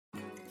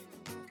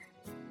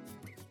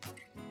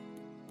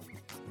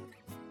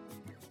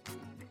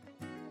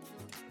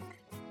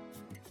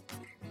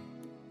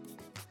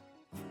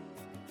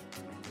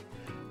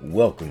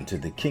Welcome to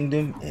the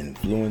Kingdom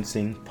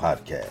Influencing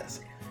Podcast.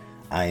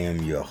 I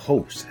am your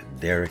host,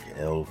 Derek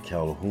L.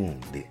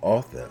 Calhoun, the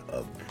author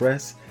of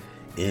Press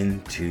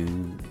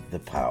Into the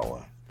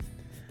Power.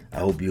 I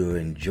hope you're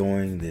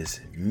enjoying this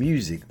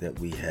music that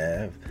we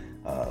have.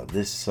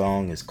 This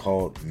song is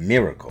called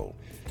Miracle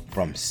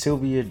from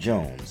Sylvia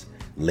Jones'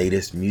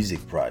 latest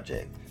music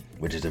project,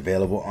 which is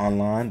available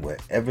online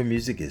wherever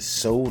music is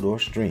sold or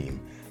streamed,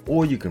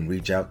 or you can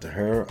reach out to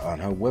her on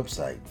her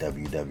website,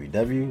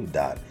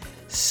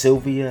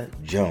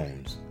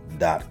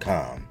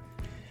 www.sylviajones.com,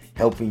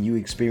 helping you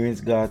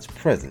experience God's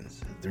presence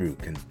through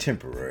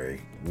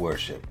contemporary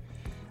worship.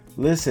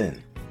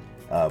 Listen,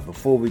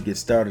 before we get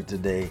started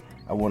today,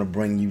 I want to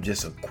bring you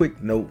just a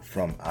quick note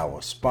from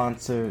our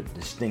sponsor,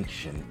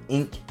 Distinction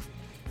Inc.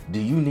 Do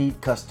you need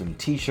custom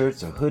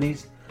t-shirts or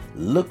hoodies?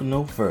 Look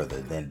no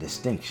further than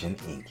Distinction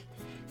Inc.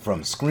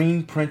 From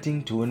screen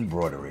printing to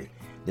embroidery,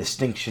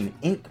 Distinction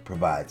Inc.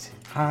 provides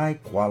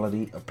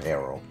high-quality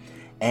apparel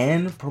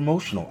and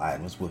promotional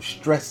items with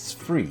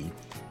stress-free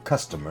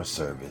customer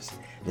service.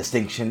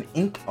 Distinction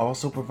Inc.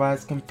 also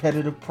provides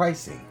competitive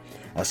pricing,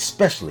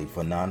 especially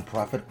for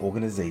nonprofit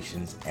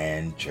organizations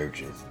and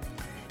churches.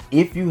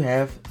 If you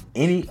have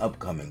any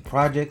upcoming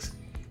projects,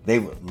 they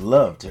would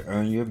love to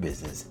earn your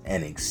business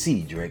and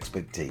exceed your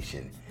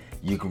expectation.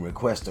 You can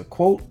request a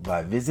quote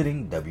by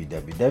visiting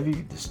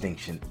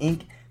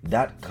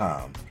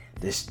www.distinctioninc.com.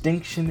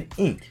 Distinction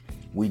Inc.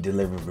 We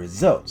deliver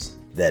results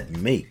that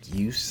make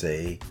you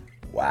say,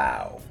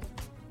 wow.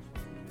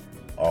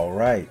 All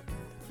right,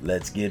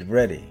 let's get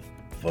ready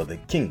for the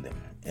Kingdom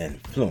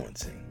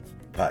Influencing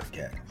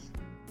Podcast.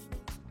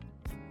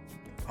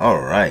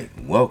 All right,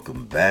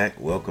 welcome back.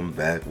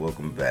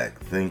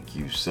 Thank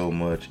you so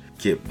much,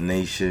 KIP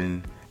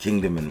Nation,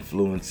 Kingdom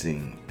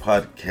Influencing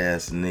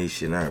Podcast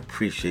Nation. I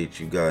appreciate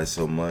you guys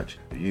so much.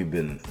 You've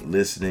been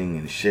listening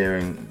and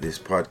sharing this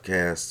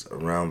podcast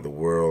around the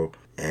world,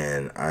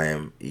 and I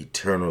am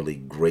eternally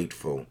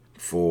grateful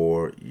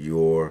for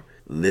your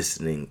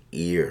listening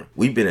ear.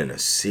 We've been in a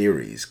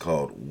series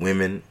called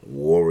Women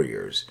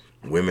Warriors,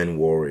 and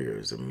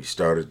we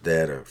started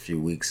that a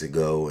few weeks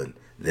ago, and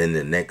then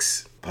the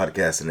next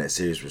podcast in that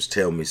series was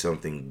Tell Me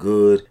Something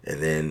Good,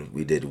 and then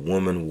we did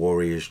Woman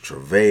Warriors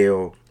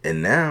Travail,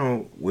 and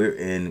now we're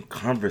in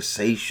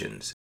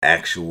Conversations,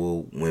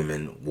 actual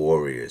women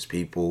warriors,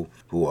 people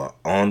who are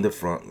on the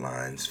front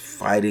lines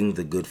fighting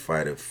the good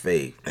fight of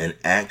faith and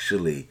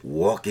actually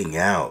walking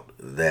out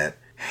that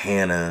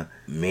Hannah,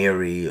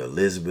 Mary,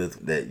 Elizabeth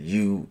that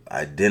you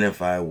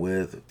identify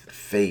with,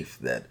 faith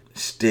that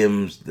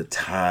stems the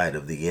tide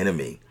of the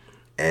enemy.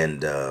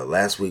 And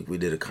last week we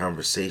did a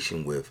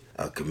conversation with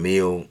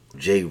Camille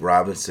J.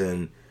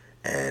 Robinson,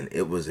 and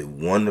it was a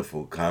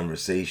wonderful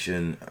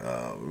conversation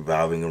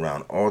revolving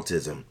around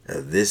autism.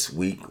 This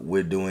week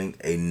we're doing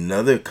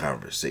another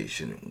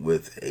conversation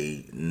with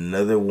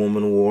another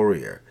woman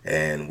warrior,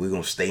 and we're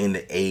going to stay in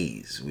the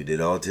A's. We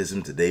did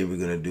autism. Today we're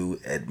going to do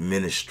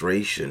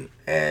administration,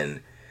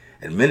 and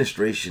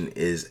administration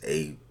is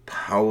a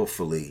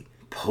powerfully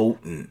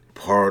potent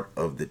part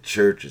of the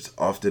church. It's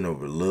often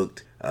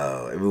overlooked.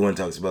 Everyone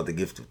talks about the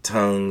gift of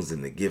tongues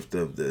and the gift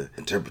of the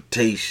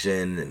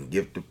interpretation and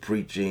gift of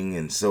preaching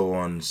and so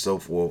on and so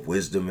forth,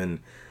 wisdom and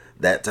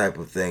that type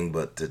of thing.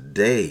 But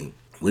today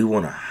we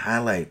want to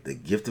highlight the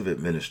gift of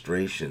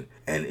administration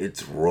and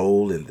its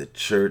role in the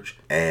church.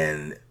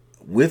 And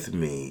with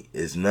me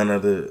is none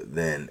other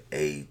than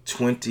a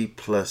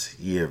 20-plus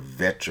year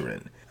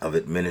veteran of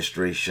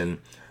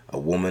administration, a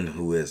woman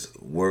who has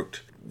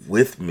worked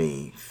with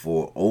me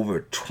for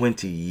over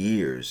 20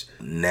 years,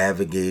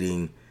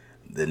 navigating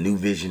the New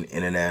Vision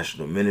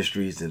International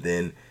Ministries, and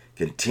then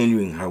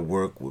continuing her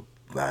work with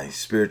my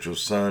spiritual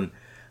son,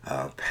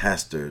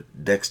 Pastor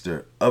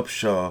Dexter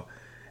Upshaw,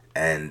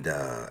 and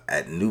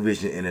at New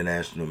Vision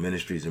International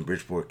Ministries in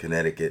Bridgeport,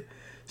 Connecticut.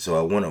 So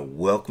I want to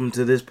welcome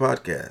to this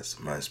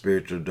podcast my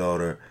spiritual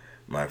daughter,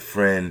 my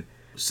friend,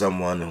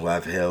 someone who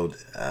I've held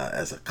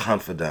as a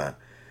confidant,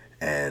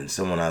 and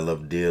someone I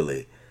love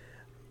dearly.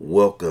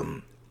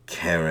 Welcome,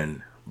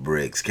 Karen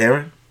Briggs.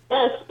 Karen?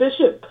 Yes,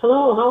 Bishop.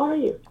 Hello, how are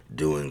you?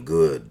 Doing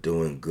good.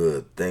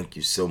 Thank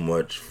you so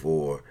much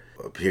for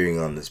appearing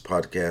on this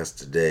podcast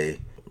today.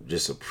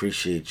 Just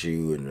appreciate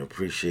you and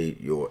appreciate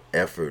your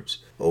efforts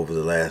over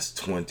the last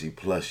 20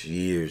 plus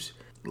years,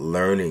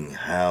 learning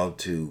how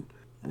to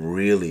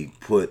really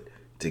put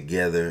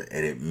together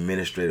an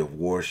administrative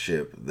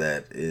worship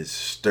that is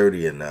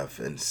sturdy enough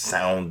and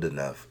sound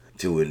enough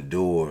to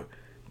endure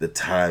the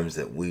times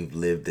that we've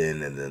lived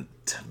in and the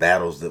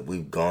battles that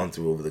we've gone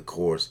through over the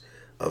course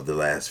of the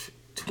last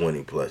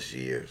 20 plus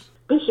years.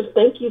 Bishop,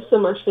 thank you so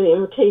much for the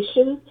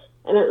invitation,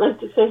 and I'd like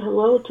to say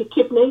hello to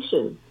KIP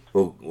Nation.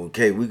 Well,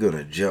 okay, we're going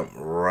to jump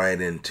right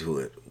into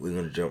it.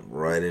 I'm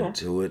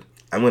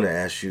going to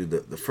ask you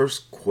the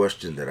first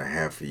question that I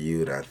have for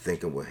you, and I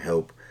think it will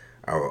help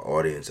our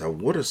audience.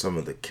 What are some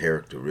of the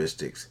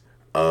characteristics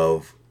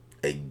of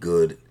a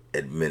good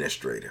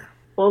administrator?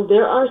 Well,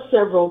 there are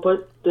several,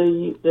 but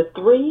the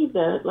three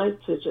that I'd like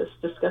to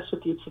just discuss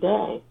with you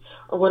today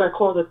are what I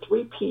call the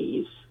 3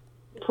 Ps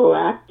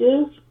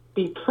proactive,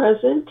 be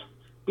present,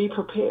 be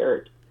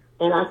prepared.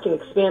 And I can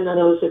expand on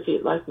those if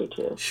you'd like me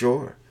to.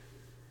 Sure.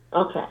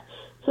 Okay.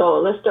 So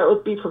let's start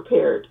with be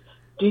prepared.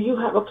 Do you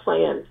have a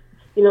plan?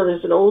 You know,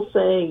 there's an old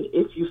saying,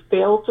 if you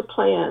fail to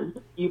plan,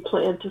 you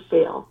plan to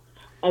fail.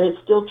 And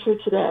it's still true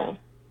today.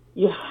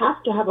 You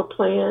have to have a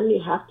plan.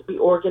 You have to be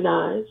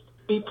organized.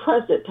 Be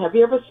present. Have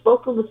you ever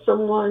spoken with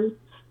someone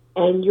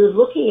and you're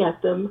looking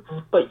at them,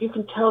 but you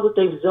can tell that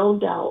they've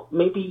zoned out?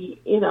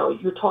 Maybe, you know,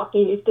 you're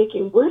talking, you're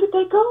thinking, where did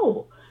they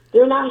go?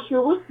 They're not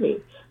here with me.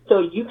 So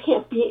you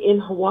can't be in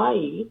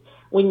Hawaii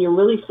when you're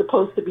really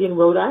supposed to be in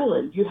Rhode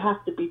Island. You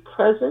have to be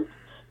present.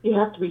 You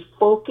have to be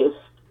focused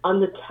on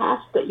the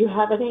task that you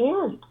have at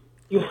hand.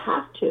 You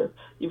have to.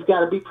 You've got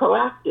to be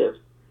proactive.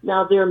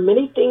 Now, there are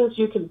many things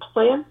you can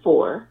plan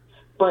for,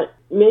 but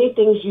many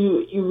things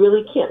you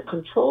really can't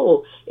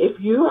control. If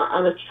you are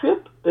on a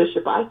trip,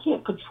 Bishop, I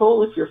can't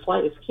control if your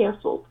flight is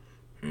canceled.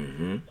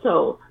 Mm-hmm.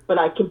 So, but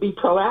I can be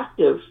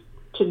proactive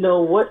to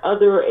know what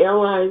other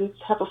airlines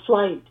have a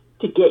flight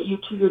to get you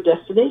to your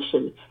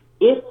destination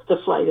if the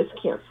flight is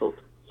canceled.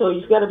 So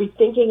you've got to be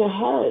thinking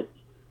ahead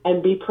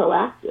and be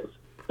proactive.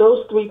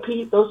 Those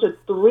are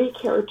three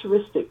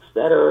characteristics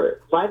that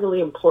are vitally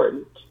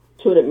important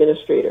to an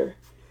administrator.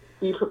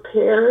 Be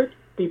prepared,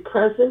 be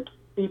present,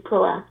 be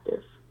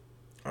proactive.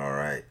 All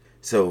right.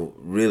 So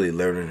really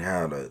learning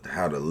how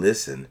to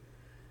listen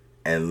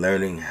and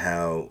learning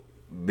how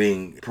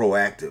being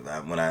proactive.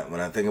 When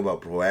I think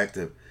about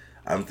proactive,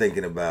 I'm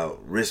thinking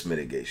about risk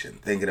mitigation,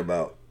 thinking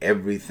about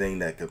everything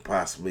that could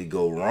possibly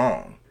go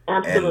wrong.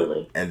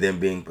 Absolutely. And then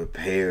being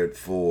prepared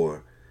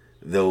for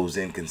those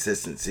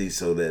inconsistencies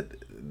so that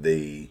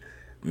the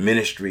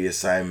ministry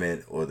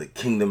assignment or the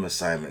kingdom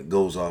assignment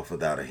goes off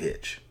without a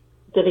hitch.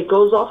 That it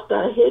goes off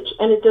without a hitch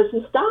and it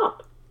doesn't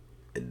stop.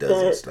 It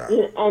doesn't stop.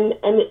 And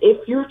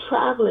if you're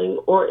traveling,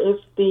 or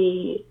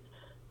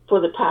for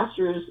the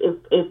pastors,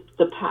 if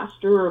the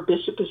pastor or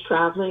bishop is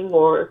traveling,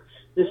 or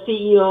the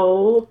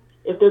CEO,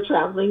 if they're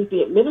traveling,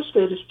 the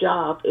administrator's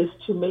job is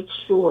to make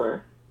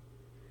sure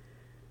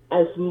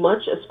as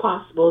much as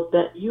possible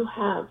that you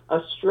have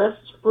a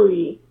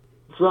stress-free,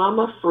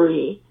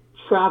 drama-free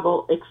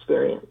travel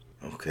experience.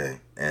 Okay.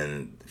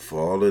 And for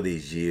all of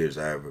these years,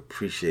 I've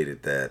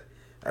appreciated that.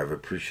 I've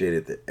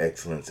appreciated the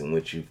excellence in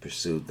which you've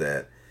pursued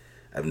that.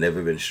 I've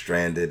never been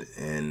stranded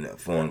in a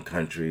foreign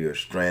country or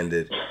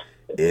stranded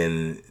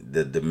in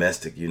the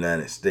domestic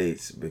United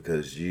States,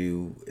 because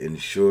you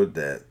ensured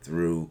that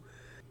through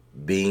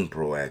being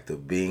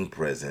proactive, being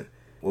present.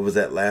 What was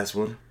that last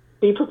one?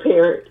 Be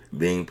prepared.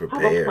 Being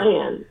prepared. Have a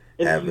plan.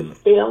 If you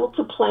fail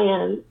to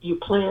plan, you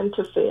plan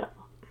to fail.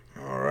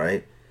 All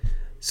right.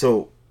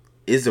 So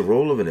is the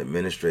role of an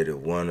administrator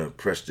one of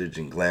prestige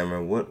and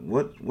glamour?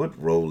 What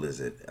role is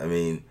it? I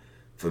mean,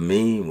 for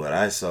me, what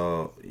I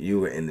saw,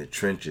 you were in the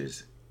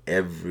trenches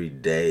every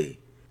day,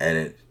 and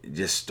it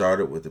just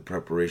started with the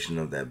preparation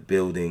of that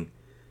building,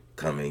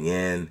 coming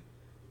in,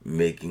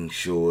 making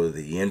sure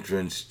the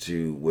entrance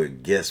to where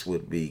guests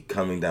would be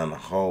coming down the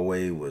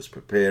hallway was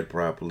prepared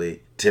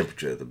properly,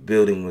 temperature of the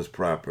building was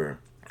proper.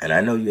 And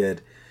I know you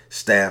had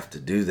staff to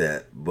do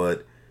that,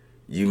 but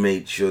you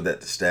made sure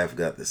that the staff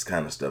got this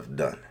kind of stuff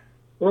done.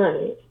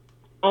 Right.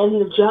 And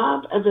the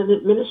job of an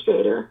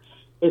administrator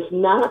is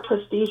not a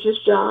prestigious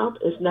job.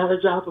 It's not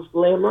a job of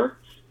glamour.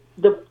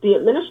 The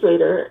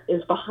administrator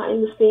is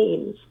behind the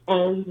scenes.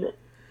 And,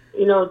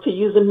 you know, to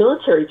use a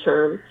military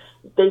term,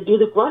 they do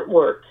the grunt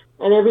work.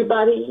 And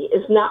everybody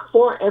is not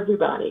for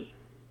everybody.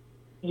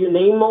 Your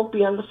name won't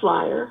be on the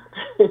flyer.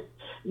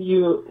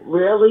 You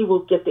rarely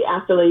will get the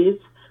accolades,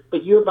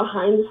 but you're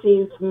behind the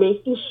scenes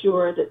making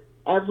sure that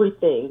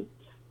everything,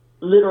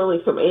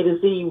 literally from A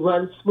to Z,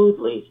 runs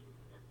smoothly.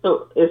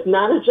 So it's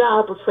not a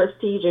job of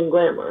prestige and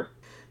glamour.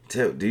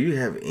 Do you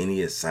have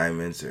any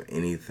assignments or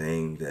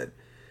anything that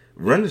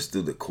run us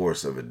through the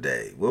course of a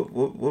day? What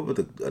would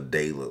a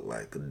day look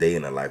like, a day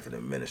in the life of an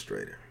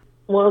administrator?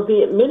 Well,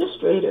 the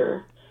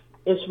administrator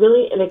is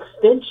really an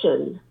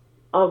extension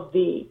of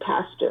the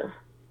pastor,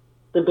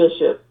 the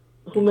bishop,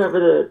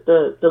 whomever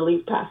the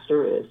lead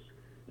pastor is.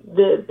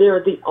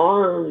 They're the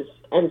arms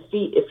and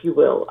feet, if you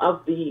will,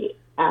 of the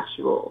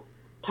actual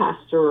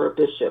pastor or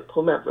bishop,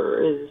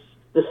 whomever is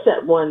the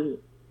set one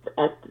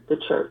at the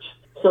church.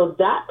 So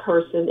that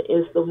person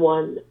is the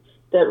one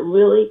that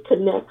really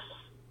connects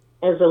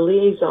as a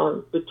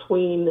liaison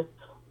between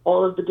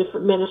all of the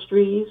different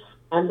ministries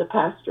and the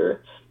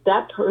pastor.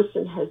 That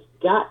person has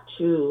got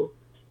to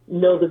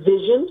know the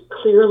vision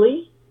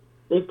clearly.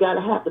 They've got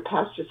to have the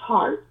pastor's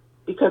heart,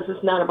 because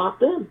it's not about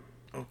them.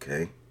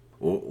 Okay.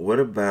 Well, what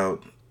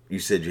about, you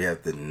said you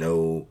have to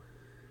know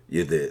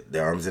you're the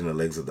arms and the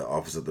legs of the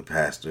office of the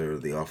pastor,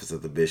 the office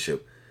of the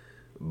bishop,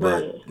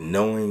 but Right.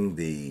 knowing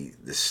the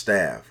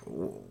staff,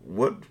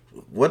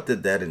 what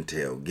did that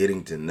entail?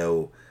 Getting to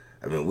know,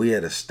 I mean, we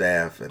had a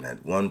staff, and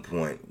at one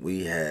point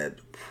we had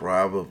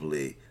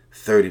probably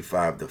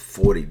 35 to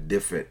 40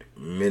 different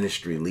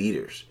ministry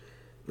leaders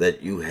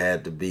that you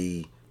had to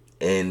be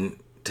in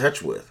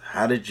touch with.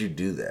 How did you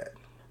do that?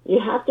 You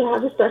have to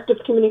have effective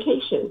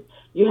communication.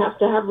 You have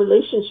to have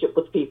relationship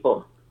with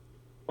people.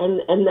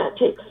 And that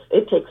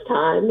takes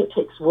time, it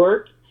takes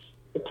work,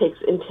 it takes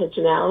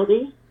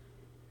intentionality,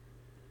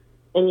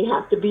 and you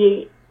have to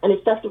be an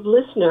effective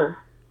listener.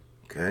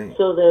 Okay.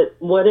 So that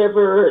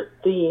whatever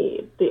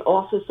the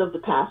office of the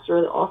pastor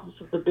or the office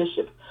of the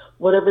bishop,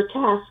 whatever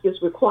task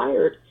is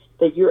required,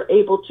 that you're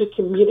able to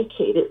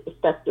communicate it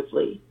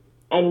effectively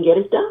and get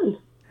it done.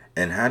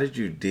 And how did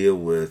you deal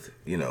with,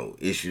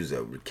 issues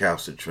of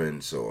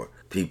recalcitrance or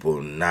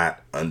people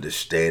not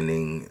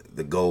understanding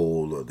the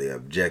goal or the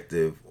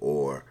objective,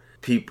 or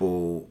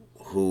people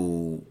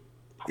who,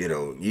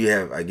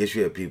 I guess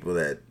you have people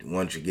that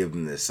once you give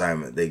them the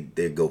assignment,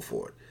 they go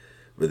for it.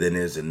 But then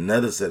there's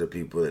another set of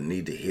people that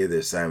need to hear the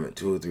assignment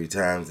 2 or 3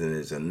 times, and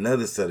there's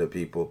another set of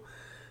people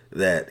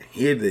that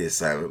hear the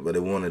assignment, but they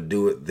want to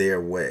do it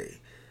their way.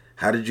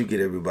 How did you get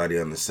everybody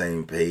on the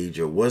same page,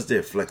 or was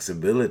there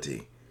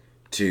flexibility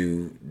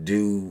to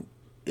do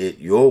it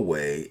your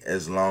way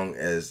as long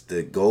as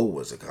the goal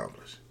was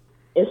accomplished?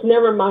 It's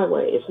never my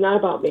way. It's not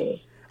about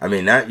me. I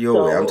mean, not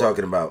your way. I'm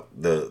talking about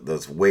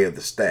the way of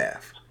the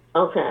staff.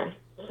 Okay.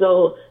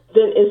 So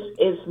then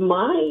it's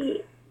my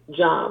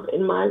job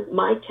and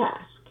my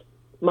task,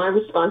 my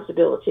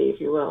responsibility,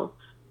 if you will,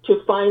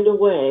 to find a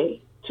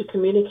way to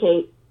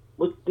communicate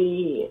with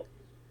the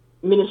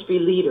ministry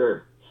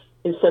leader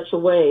in such a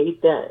way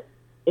that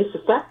it's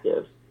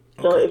effective.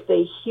 So if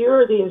they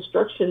hear the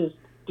instructions,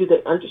 do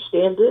they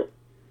understand it?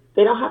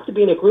 They don't have to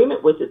be in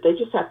agreement with it. They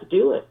just have to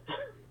do it.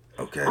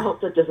 Okay. I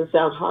hope that doesn't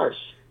sound harsh.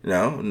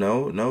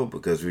 No,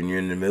 because when you're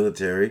in the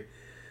military,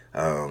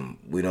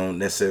 we don't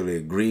necessarily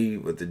agree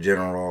with the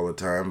general all the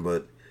time,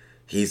 but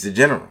he's the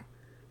general.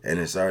 And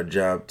it's our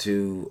job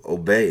to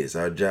obey. It's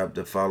our job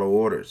to follow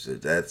orders.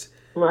 That's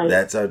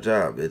our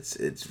job.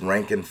 It's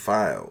rank and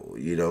file,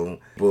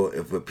 But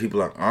if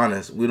people are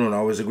honest, we don't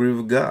always agree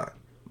with God.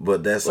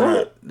 But that's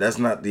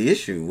not the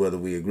issue, whether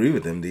we agree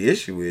with him. The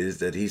issue is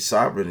that he's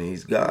sovereign and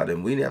he's God,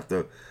 and we have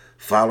to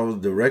follow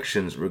the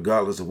directions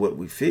regardless of what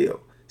we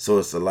feel. So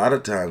it's a lot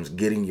of times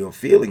getting your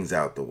feelings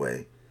out the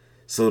way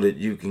so that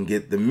you can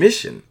get the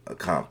mission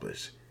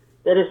accomplished.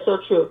 That is so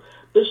true.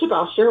 Bishop,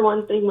 I'll share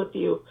one thing with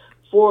you.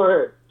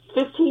 For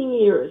 15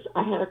 years,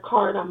 I had a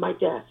card on my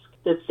desk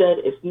that said,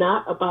 "It's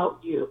not about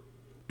you."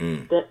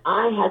 That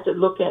I had to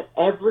look at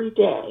every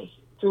day,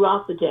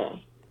 throughout the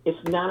day.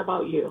 It's not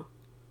about you.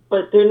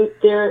 But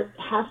there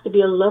has to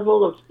be a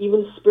level of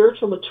even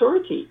spiritual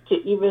maturity to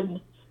even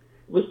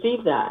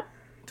receive that.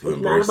 It's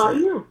not about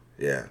you.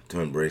 Yeah, to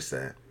embrace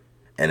that.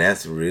 And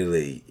that's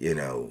really,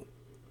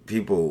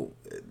 people,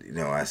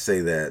 I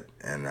say that,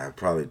 and I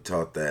probably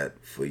taught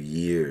that for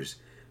years.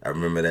 I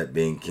remember that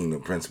being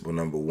kingdom principle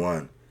number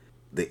 1.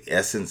 The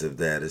essence of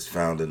that is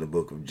found in the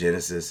book of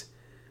Genesis.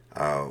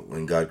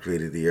 When God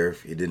created the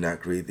earth, he did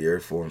not create the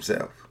earth for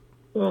himself.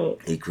 Right.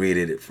 He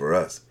created it for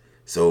us.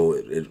 So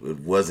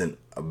it wasn't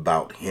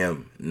about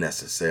him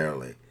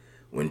necessarily.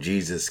 When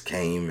Jesus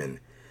came and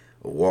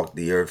walked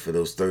the earth for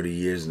those 30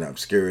 years in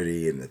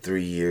obscurity and the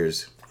 3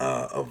 years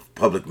of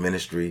public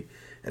ministry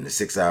and the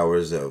 6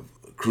 hours of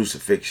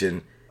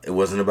crucifixion, it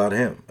wasn't about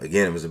him.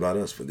 Again, it was about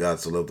us. For God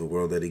so loved the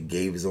world that he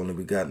gave his only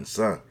begotten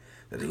Son,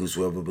 that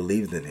whosoever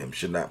believes in him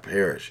should not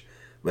perish,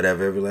 but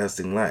have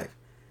everlasting life.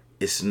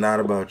 It's not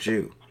about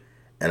you.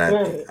 And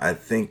I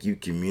think you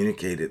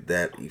communicated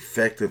that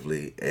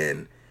effectively,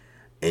 and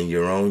in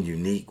your own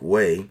unique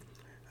way,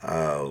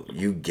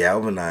 you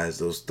galvanized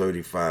those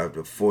 35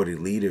 to 40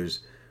 leaders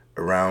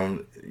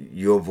around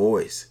your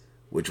voice,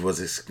 which was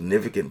a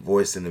significant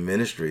voice in the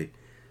ministry,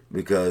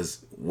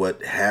 because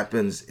what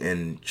happens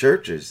in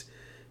churches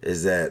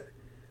is that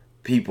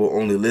people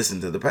only listen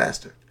to the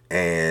pastor.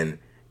 And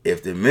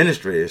if the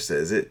administrator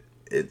says it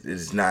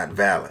is not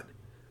valid.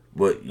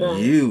 But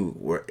you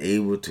were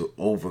able to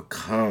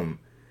overcome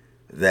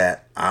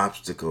that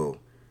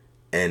obstacle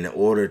in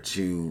order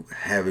to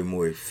have a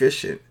more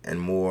efficient and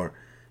more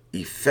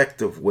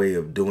effective way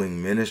of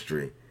doing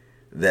ministry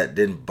that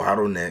didn't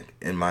bottleneck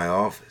in my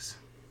office.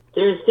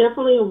 There's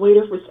definitely a weight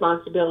of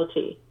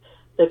responsibility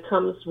that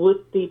comes with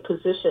the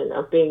position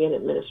of being an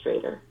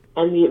administrator.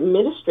 And the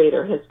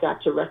administrator has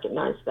got to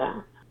recognize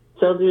that.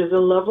 So there's a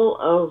level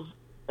of,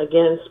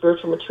 again,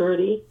 spiritual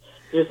maturity.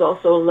 There's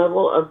also a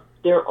level of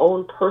their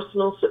own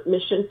personal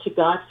submission to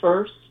God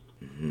first.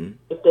 Mm-hmm.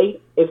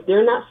 If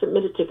they're not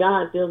submitted to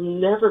God, they'll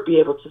never be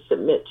able to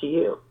submit to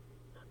you.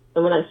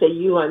 And when I say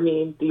you, I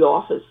mean the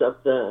office of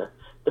the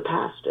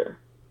pastor.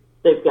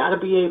 They've got to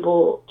be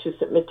able to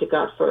submit to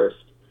God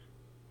first.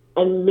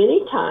 And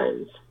many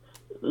times,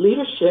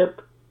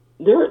 leadership,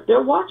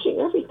 they're watching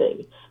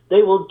everything.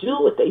 They will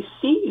do what they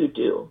see you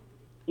do.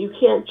 You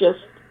can't just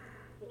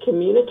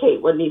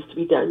communicate what needs to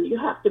be done. You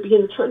have to be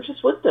in the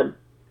trenches with them.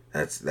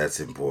 That's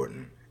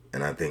important.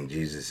 And I think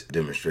Jesus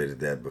demonstrated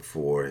that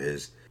before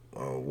his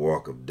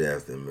walk of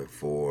death and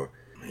before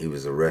he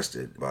was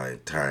arrested, by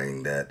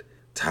tying that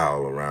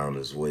towel around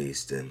his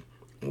waist and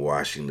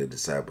washing the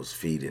disciples'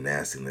 feet and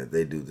asking that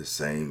they do the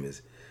same.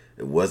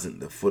 It wasn't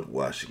the foot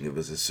washing, it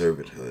was a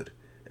servanthood.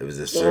 It was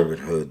a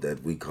servanthood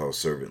that we call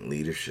servant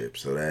leadership.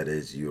 So that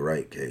is, you're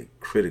right, Kate,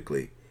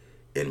 critically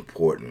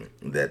important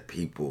that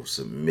people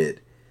submit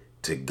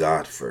to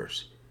God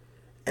first,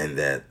 and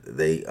that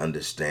they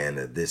understand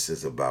that this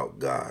is about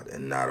God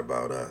and not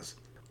about us.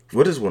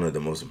 What is one of the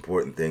most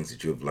important things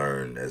that you've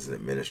learned as an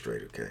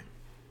administrator, Kay?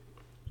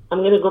 I'm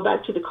going to go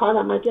back to the card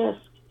on my desk.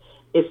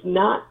 It's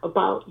not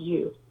about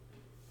you.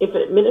 If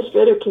an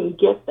administrator can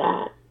get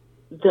that,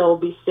 they'll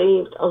be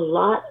saved a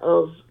lot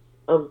of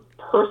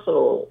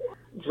personal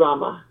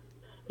drama,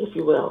 if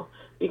you will.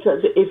 Because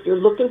if you're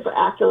looking for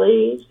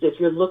accolades, if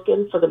you're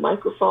looking for the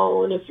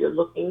microphone, if you're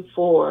looking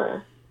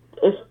for,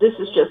 this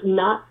is just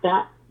not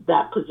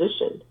that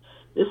position.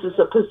 This is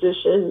a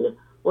position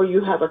where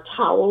you have a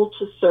towel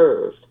to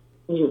serve,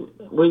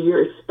 where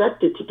you're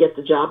expected to get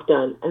the job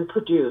done and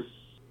produce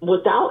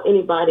without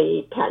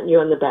anybody patting you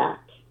on the back.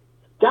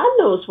 God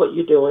knows what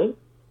you're doing.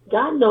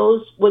 God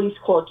knows what he's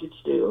called you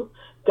to do.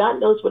 God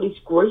knows what he's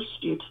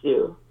graced you to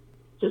do.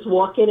 Just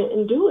walk in it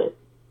and do it.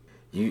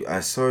 I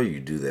saw you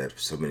do that for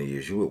so many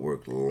years. You would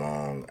work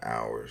long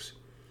hours,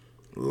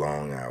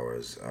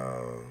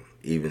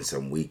 even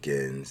some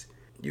weekends.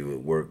 You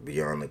would work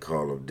beyond the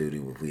call of duty.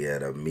 If we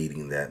had a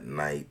meeting that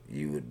night,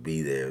 you would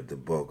be there the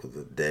bulk of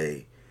the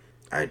day.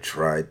 I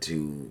tried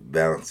to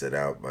balance it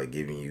out by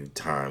giving you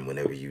time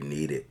whenever you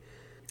need it,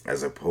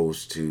 as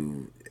opposed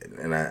to,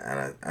 and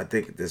I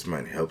think this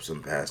might help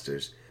some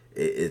pastors.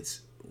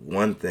 It's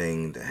one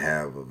thing to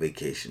have a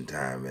vacation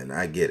time, and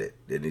I get it.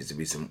 There needs to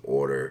be some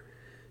order,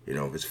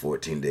 if it's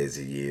 14 days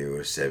a year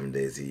or 7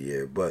 days a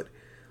year. But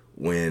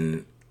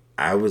when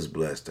I was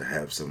blessed to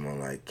have someone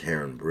like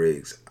Karen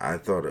Briggs, I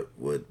thought it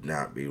would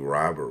not be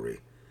robbery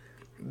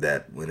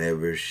that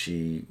whenever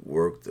she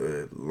worked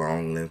a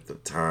long length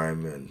of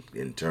time and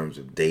in terms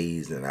of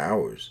days and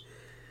hours,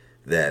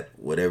 that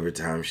whatever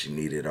time she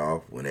needed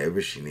off,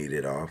 whenever she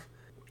needed off,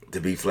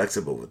 to be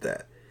flexible with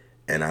that.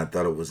 And I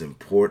thought it was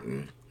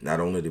important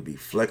not only to be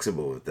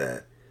flexible with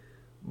that,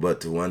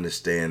 but to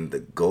understand the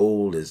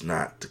goal is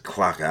not to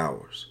clock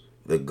hours.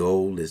 The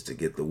goal is to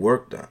get the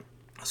work done.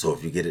 So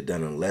if you get it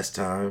done in less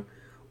time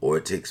or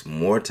it takes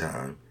more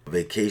time,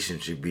 vacation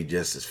should be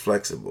just as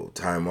flexible.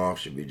 Time off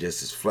should be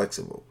just as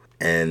flexible.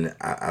 And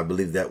I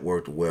believe that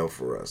worked well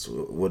for us.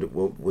 What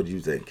do you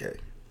think, Kay?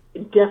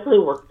 It definitely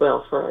worked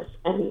well for us.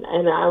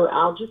 And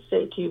I'll just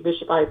say to you,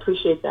 Bishop, I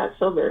appreciate that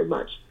so very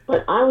much.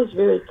 But I was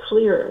very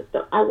clear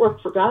that I work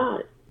for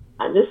God.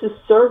 And this is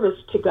service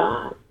to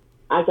God.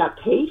 I got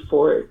paid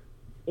for it,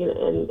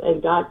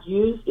 and God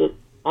used it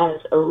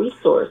as a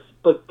resource.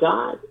 But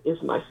God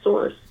is my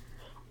source.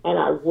 And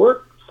I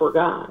work for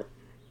God.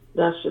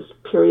 That's just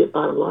period,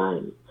 bottom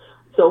line.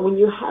 So when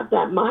you have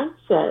that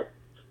mindset,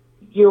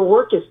 your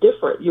work is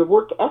different. Your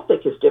work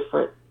ethic is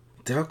different.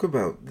 Talk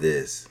about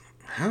this.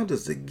 How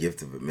does the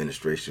gift of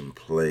administration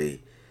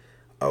play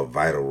a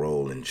vital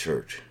role in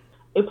church?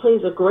 It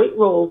plays a great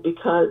role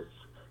because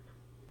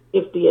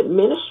if the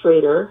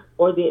administrator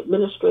or the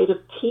administrative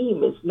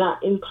team is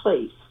not in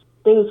place,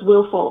 things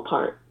will fall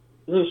apart.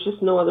 There's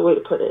just no other way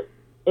to put it.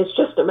 It's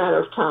just a matter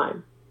of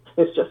time.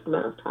 It's just a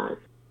matter of time.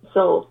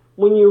 So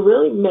when you're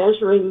really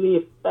measuring the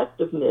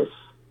effectiveness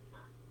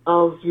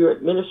of your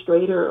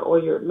administrator or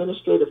your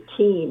administrative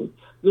team,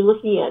 you're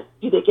looking at,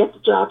 do they get the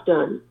job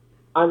done?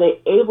 Are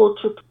they able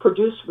to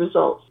produce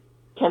results?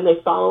 Can they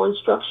follow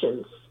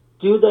instructions?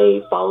 Do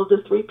they follow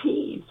the 3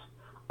 Ps?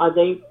 Are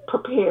they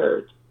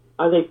prepared?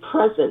 Are they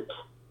present?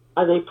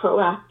 Are they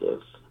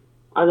proactive?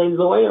 Are they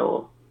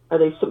loyal? Are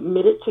they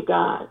submitted to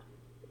God?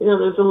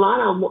 There's a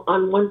lot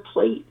on one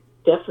plate,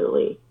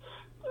 definitely.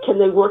 Can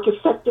they work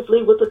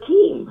effectively with a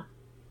team?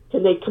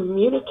 Can they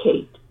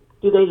communicate?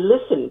 Do they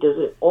listen? Does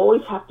it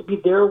always have to be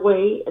their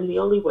way and the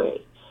only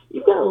way?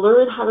 You've got to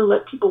learn how to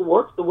let people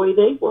work the way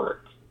they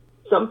work.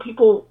 Some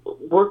people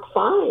work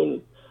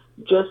fine,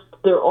 just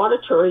they're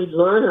auditory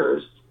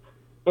learners,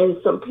 and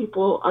some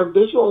people are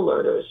visual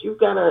learners. You've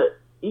got to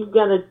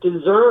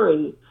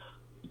discern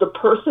the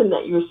person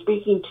that you're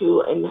speaking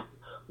to and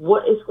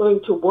what is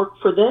going to work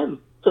for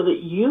them so that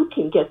you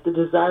can get the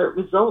desired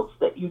results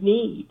that you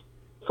need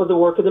for the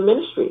work of the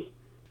ministry.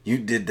 You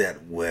did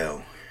that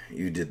well.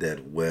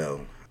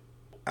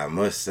 I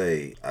must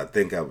say, I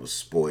think I was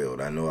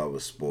spoiled. I know I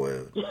was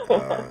spoiled.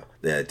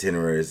 The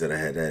itineraries that I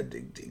had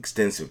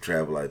extensive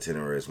travel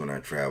itineraries when I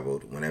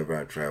traveled. Whenever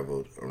I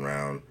traveled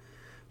around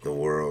the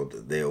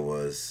world, there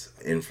was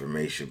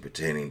information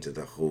pertaining to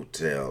the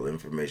hotel,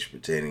 information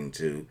pertaining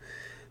to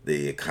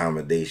the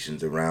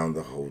accommodations around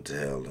the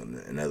hotel.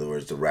 In other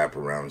words, the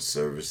wraparound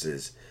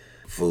services,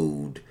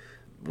 food,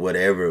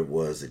 whatever it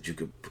was that you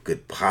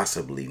could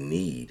possibly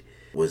need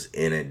was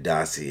in a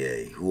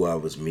dossier. Who I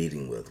was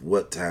meeting with,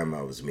 what time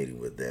I was meeting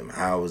with them,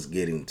 how I was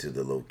getting to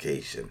the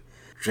location.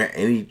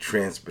 Any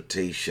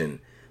transportation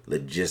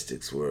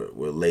logistics were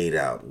laid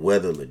out.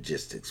 Weather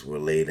logistics were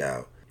laid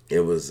out.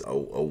 It was a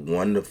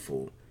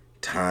wonderful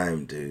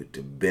time to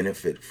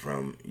benefit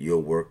from your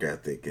work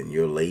ethic and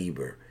your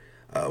labor.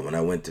 When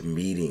I went to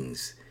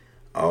meetings,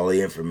 all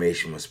the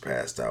information was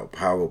passed out.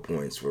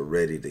 PowerPoints were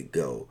ready to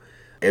go.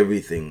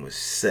 Everything was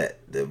set.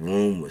 The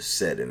room was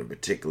set in a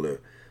particular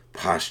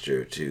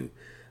posture to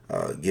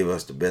give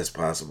us the best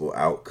possible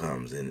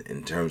outcomes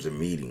in terms of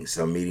meetings.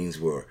 Some meetings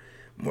were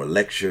more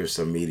lectures,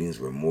 some meetings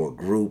were more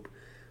group,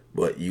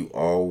 but you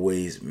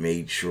always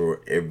made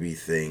sure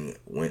everything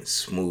went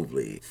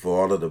smoothly. For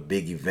all of the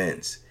big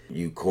events,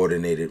 you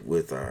coordinated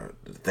with our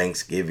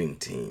Thanksgiving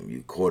team.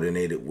 You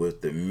coordinated with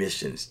the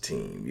missions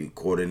team. You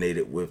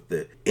coordinated with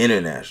the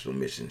international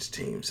missions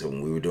team. So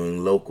when we were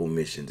doing local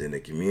missions in the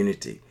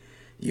community,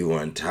 you were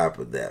on top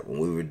of that. When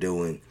we were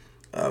doing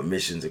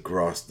missions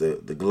across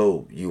the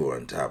globe, you were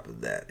on top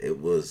of that. It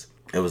was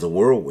a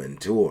whirlwind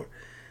tour.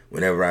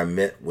 Whenever I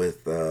met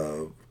with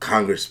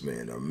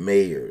congressmen or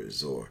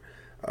mayors or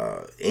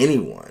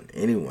anyone,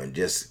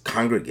 just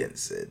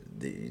congregants,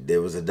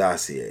 there was a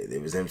dossier. There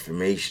was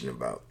information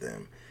about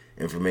them,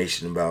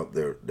 information about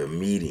the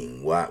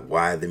meeting,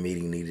 why the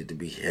meeting needed to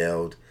be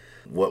held,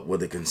 what were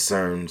the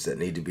concerns that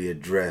need to be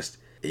addressed.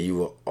 You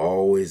were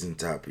always on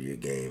top of your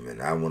game,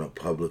 and I want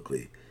to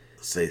publicly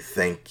say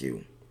thank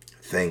you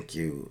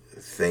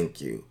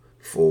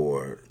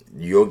for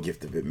your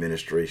gift of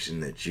administration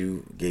that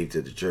you gave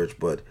to the church,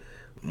 but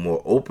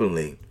more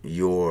openly,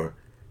 your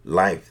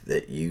life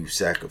that you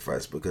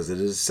sacrificed, because it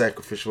is a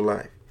sacrificial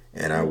life.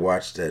 And I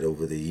watched that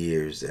over the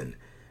years, and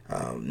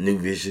New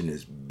Vision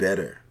is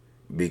better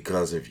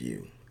because of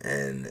you.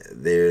 And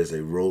there's a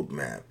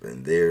roadmap,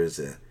 and there's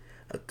a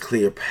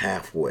clear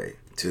pathway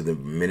to the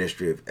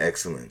ministry of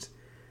excellence,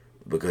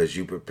 because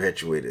you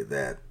perpetuated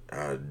that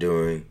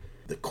during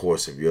the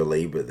course of your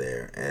labor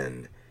there.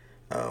 And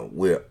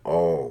we're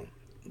all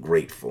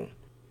grateful.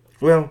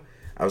 Well,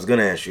 I was going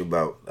to ask you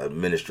about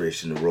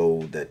administration, the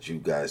role that you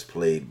guys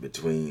played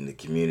between the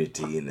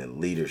community and the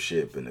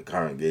leadership and the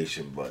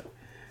congregation, but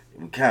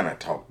we kind of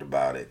talked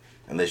about it,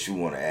 unless you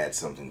want to add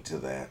something to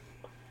that.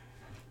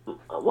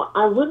 Well,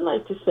 I would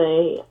like to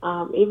say,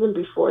 even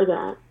before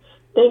that,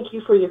 thank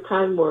you for your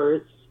kind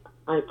words.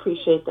 I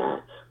appreciate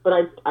that. But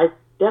I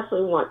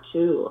definitely want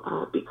to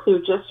be clear,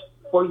 just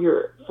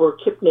for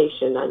KIP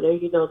Nation. I know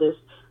you know this.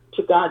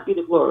 To God be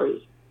the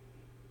glory.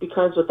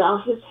 Because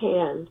without his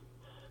hand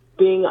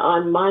being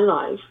on my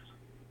life,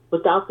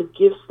 without the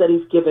gifts that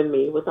he's given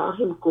me, without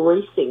him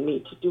gracing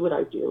me to do what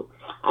I do,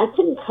 I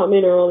couldn't come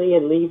in early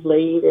and leave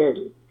late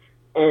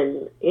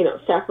and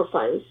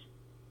sacrifice.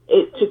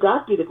 To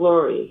God be the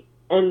glory.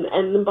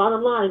 And the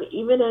bottom line,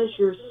 even as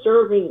you're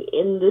serving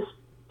in this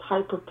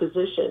type of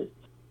position,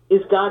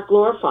 is God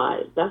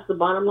glorified? That's the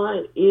bottom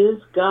line.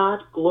 Is God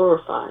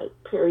glorified?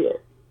 Period.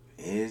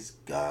 Is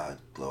God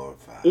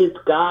glorified? Is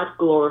God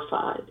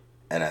glorified?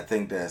 And I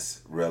think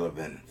that's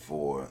relevant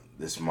for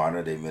this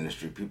modern day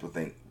ministry. People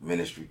think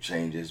ministry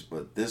changes,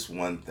 but this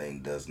one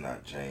thing does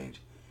not change.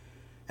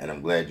 And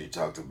I'm glad you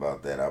talked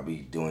about that. I'll be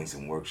doing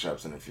some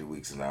workshops in a few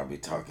weeks, and I'll be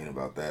talking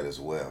about that as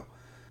well.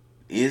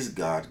 Is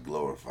God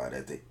glorified?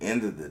 At the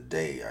end of the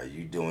day, are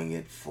you doing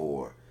it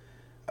for,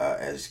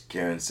 as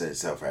Karen said,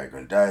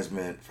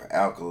 self-aggrandizement, for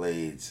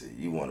accolades?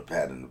 You want a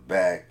pat on the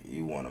back,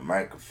 you want a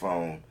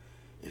microphone.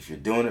 If you're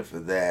doing it for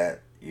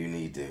that, you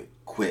need to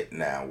quit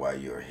now while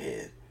you're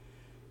ahead.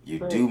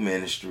 You do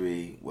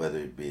ministry, whether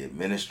it be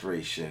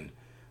administration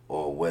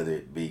or whether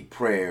it be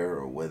prayer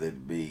or whether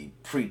it be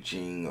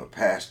preaching or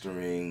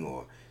pastoring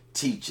or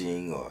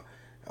teaching or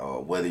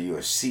whether you're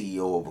a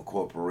CEO of a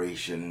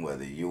corporation,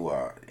 whether you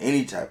are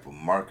any type of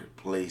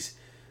marketplace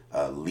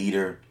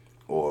leader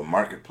or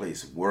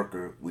marketplace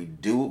worker. We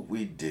do what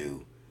we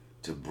do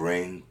to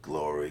bring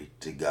glory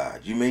to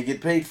God. You may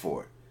get paid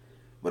for it,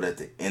 but at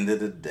the end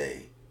of the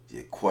day,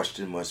 the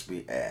question must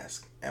be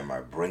asked, am I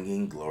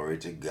bringing glory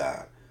to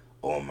God?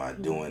 Or am I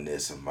doing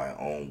this of my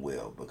own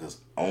will? Because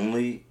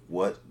only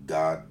what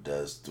God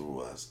does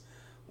through us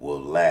will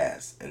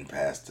last and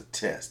pass the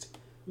test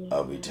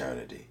of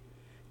eternity.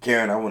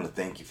 Karen, I want to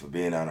thank you for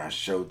being on our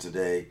show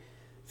today.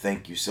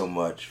 Thank you so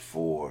much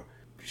for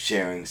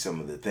sharing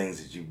some of the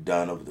things that you've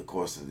done over the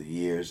course of the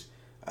years.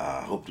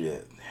 I hope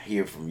to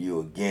hear from you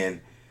again.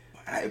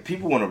 If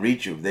people want to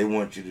reach you, if they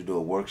want you to do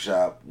a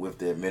workshop with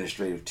the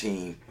administrative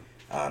team,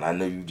 and I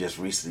know you just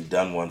recently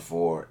done one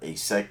for a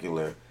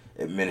secular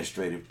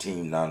administrative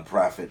team,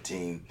 nonprofit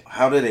team.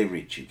 How do they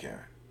reach you, Karen?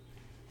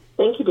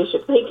 Thank you,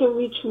 Bishop. They can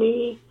reach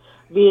me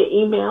via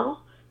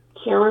email,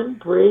 Karen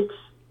Briggs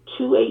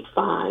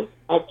 285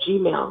 at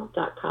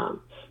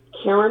gmail.com.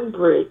 Karen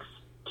Briggs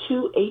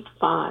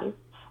 285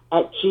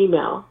 at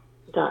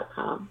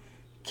gmail.com.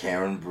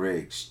 Karen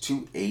Briggs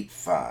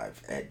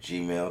 285 at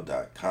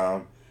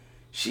gmail.com.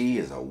 She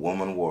is a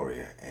woman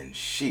warrior, and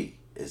she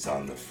is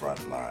on the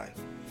front line.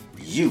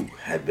 You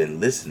have been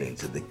listening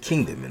to the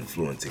Kingdom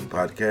Influencing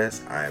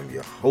Podcast. I am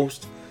your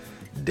host,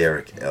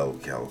 Derek L.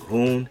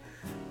 Calhoun.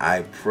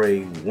 I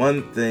pray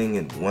one thing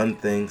and one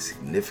thing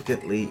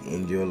significantly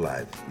in your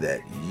life,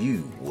 that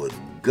you would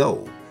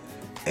go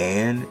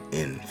and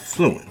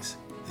influence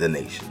the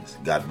nations.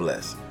 God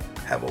bless.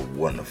 Have a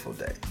wonderful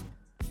day.